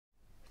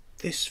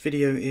This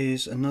video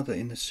is another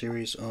in the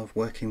series of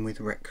working with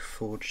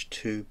RecForge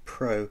II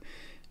Pro.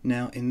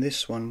 Now in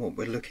this one what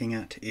we're looking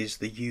at is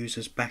the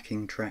user's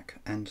backing track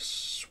and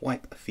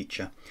swipe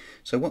feature.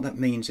 So what that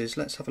means is,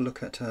 let's have a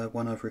look at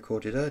one I've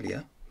recorded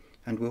earlier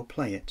and we'll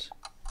play it.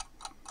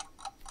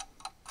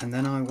 And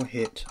then I will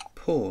hit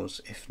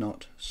pause, if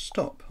not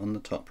stop, on the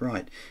top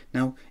right.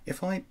 Now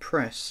if I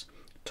press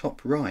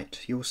top right,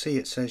 you'll see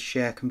it says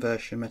share,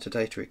 conversion,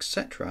 metadata,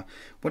 etc.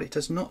 What it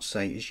does not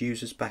say is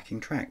user's backing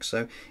track.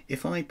 So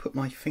if I put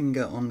my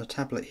finger on the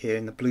tablet here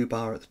in the blue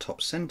bar at the top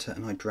center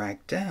and I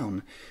drag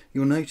down,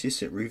 you'll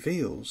notice it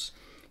reveals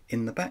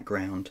in the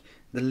background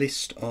the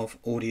list of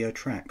audio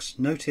tracks.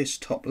 Notice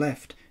top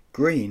left,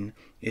 green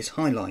is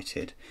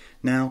highlighted.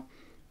 Now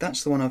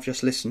that's the one I've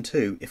just listened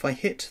to. If I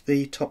hit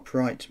the top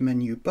right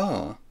menu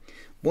bar,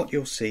 what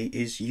you'll see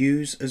is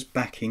use as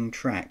backing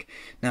track.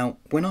 Now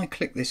when I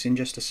click this in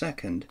just a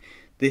second,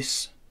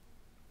 this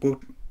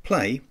will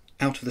play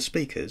out of the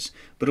speakers,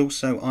 but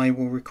also I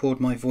will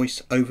record my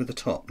voice over the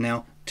top.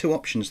 Now two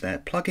options there: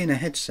 plug in a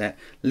headset,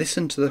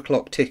 listen to the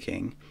clock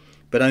ticking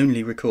but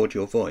only record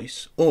your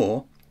voice,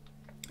 or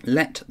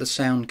let the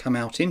sound come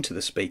out into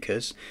the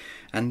speakers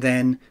and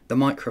then the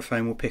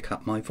microphone will pick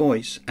up my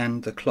voice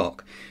and the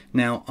clock.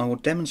 Now I will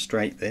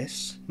demonstrate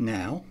this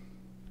now.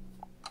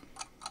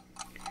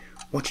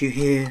 What you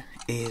hear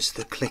is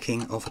the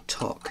clicking of a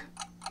clock.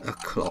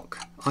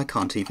 I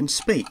can't even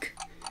speak.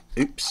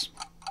 Oops.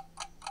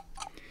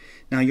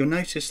 Now you'll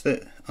notice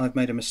that I've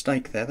made a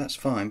mistake there, that's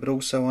fine, but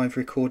also I've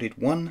recorded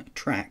one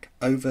track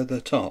over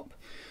the top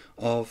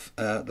of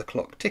the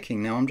clock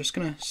ticking. Now I'm just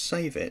going to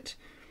save it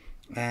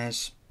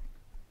as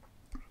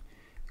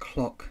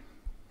clock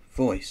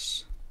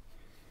voice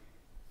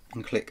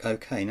and click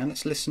OK. Now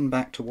let's listen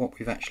back to what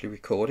we've actually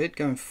recorded.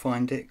 Go and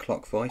find it,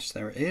 clock voice,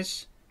 there it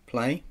is,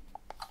 play.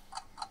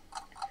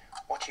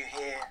 What you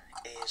hear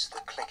is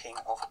the clicking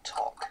of a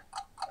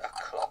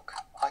clock.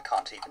 I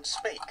can't even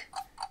speak.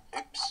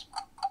 Oops.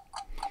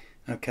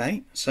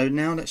 Okay, so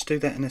now let's do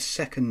that in a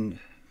second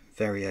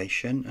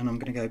variation, and I'm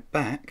going to go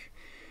back.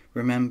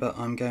 Remember,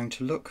 I'm going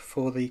to look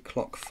for the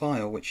clock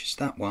file, which is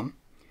that one.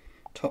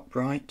 Top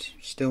right,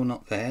 still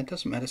not there,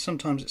 doesn't matter,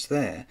 sometimes it's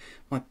there.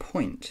 My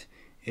point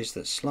is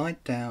that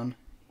slide down,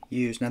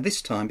 use. Now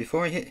this time,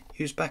 before I hit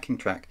use backing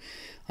track,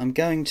 I'm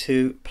going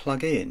to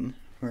plug in,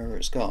 wherever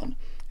it's gone,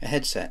 a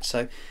headset,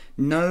 so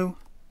no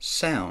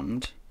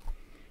sound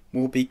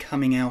will be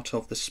coming out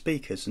of the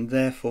speakers and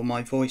therefore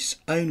my voice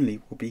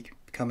only will be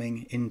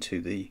coming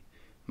into the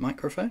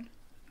microphone.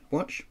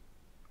 Watch.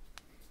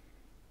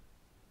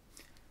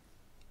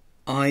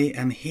 I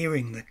am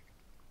hearing the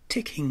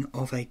ticking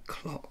of a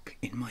clock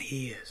in my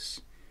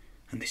ears,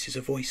 and this is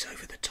a voice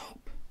over the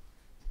top.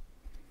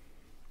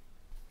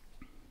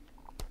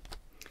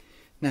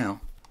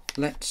 Now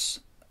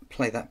let's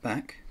play that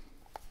back.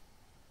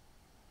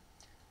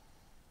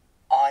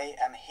 I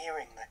am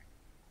hearing the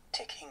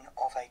ticking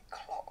of a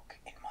clock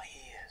in my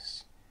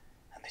ears,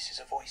 and this is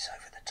a voice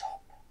over the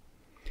top.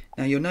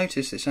 Now you'll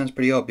notice it sounds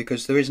pretty odd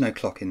because there is no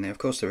clock in there. Of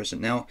course there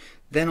isn't. Now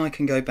then I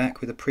can go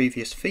back with a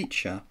previous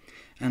feature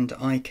and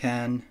I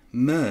can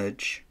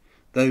merge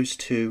those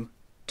two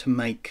to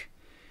make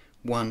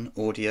one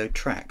audio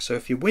track. So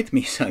if you're with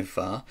me so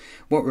far,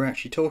 what we're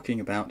actually talking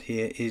about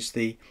here is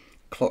the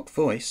clock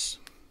voice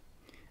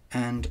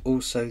and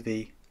also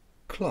the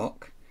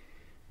clock,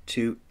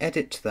 to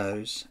edit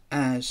those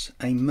as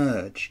a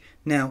merge.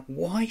 Now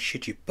why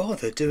should you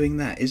bother doing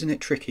that? Isn't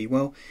it tricky?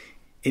 Well,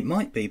 it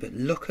might be, but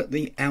look at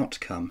the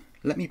outcome.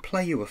 Let me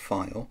play you a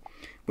file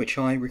which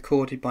I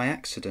recorded by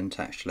accident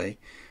actually,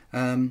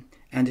 and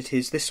it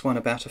is this one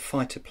about a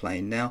fighter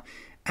plane. Now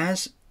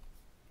as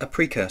a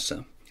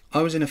precursor,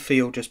 I was in a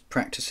field just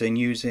practicing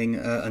using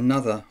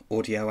another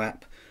audio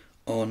app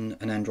on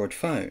an Android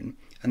phone,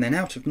 and then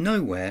out of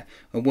nowhere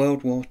a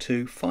World War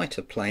II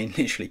fighter plane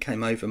literally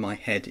came over my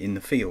head in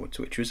the field,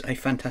 which was a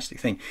fantastic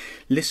thing.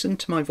 Listen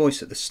to my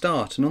voice at the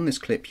start, and on this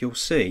clip you'll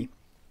see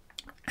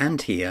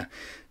and hear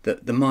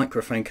that the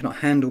microphone cannot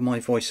handle my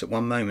voice at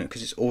one moment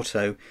because it's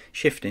auto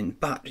shifting,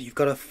 but you've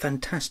got a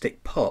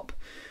fantastic pop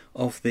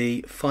of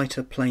the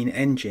fighter plane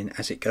engine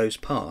as it goes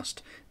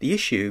past. The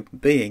issue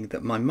being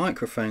that my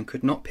microphone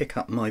could not pick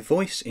up my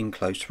voice in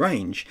close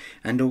range,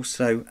 and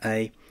also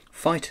a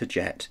fighter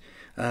jet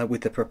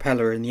with the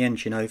propeller and the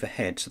engine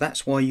overhead. So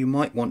that's why you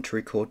might want to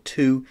record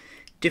two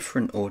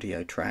different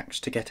audio tracks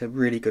to get a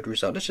really good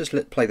result. Let's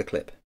just play the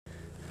clip.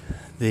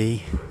 The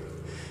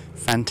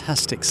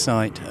fantastic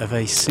sight of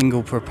a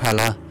single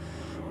propeller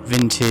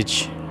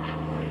vintage.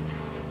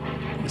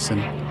 Listen.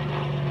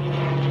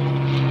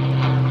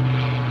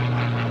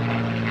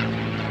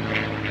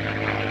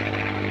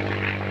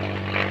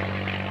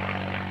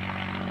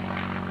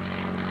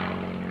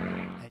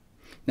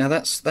 Now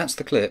that's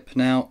the clip.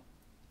 Now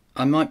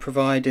I might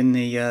provide in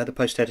the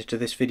post-edit to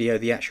this video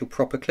the actual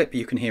proper clip,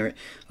 you can hear it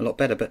a lot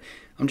better, but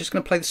I'm just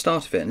going to play the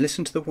start of it and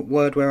listen to the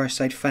word where I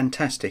say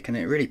fantastic, and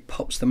it really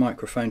pops the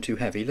microphone too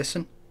heavy.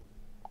 Listen.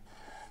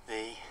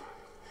 The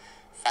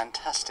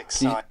fantastic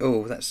sight.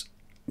 Oh, that's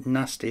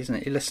nasty, isn't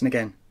it? You listen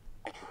again.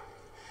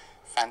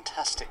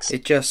 fantastic.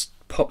 It just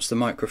pops the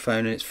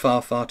microphone and it's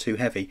far too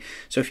heavy.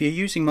 So if you're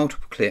using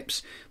multiple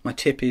clips, my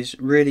tip is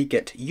really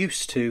get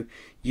used to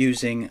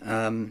using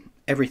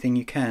everything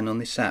you can on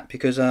this app,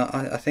 because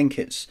I think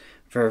it's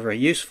very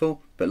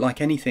useful, but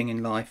like anything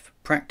in life,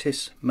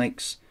 practice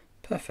makes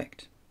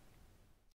perfect.